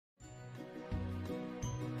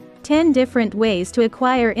10 different ways to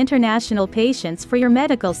acquire international patients for your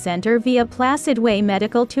medical center via PlacidWay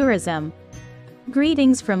Medical Tourism.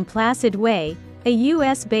 Greetings from PlacidWay, a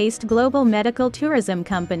US-based global medical tourism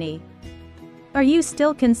company. Are you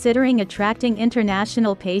still considering attracting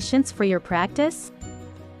international patients for your practice?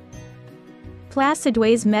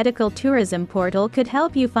 PlacidWay's medical tourism portal could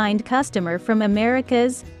help you find customers from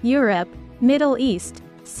Americas, Europe, Middle East,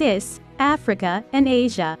 CIS, Africa, and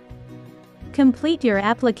Asia. Complete your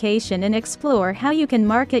application and explore how you can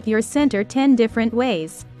market your center 10 different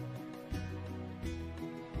ways.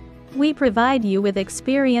 We provide you with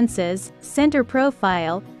experiences, center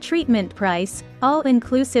profile, treatment price,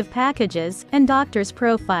 all-inclusive packages, and doctor's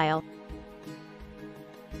profile.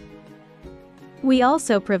 We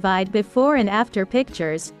also provide before and after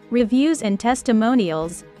pictures, reviews and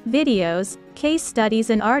testimonials, videos, case studies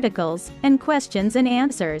and articles, and questions and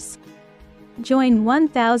answers. Join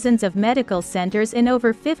 1,000s of medical centers in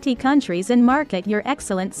over 50 countries and market your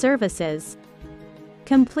excellent services.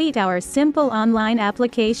 Complete our simple online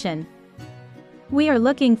application. We are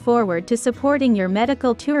looking forward to supporting your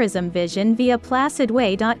medical tourism vision via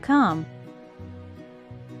PlacidWay.com.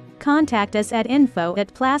 Contact us at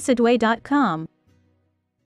info@placidway.com.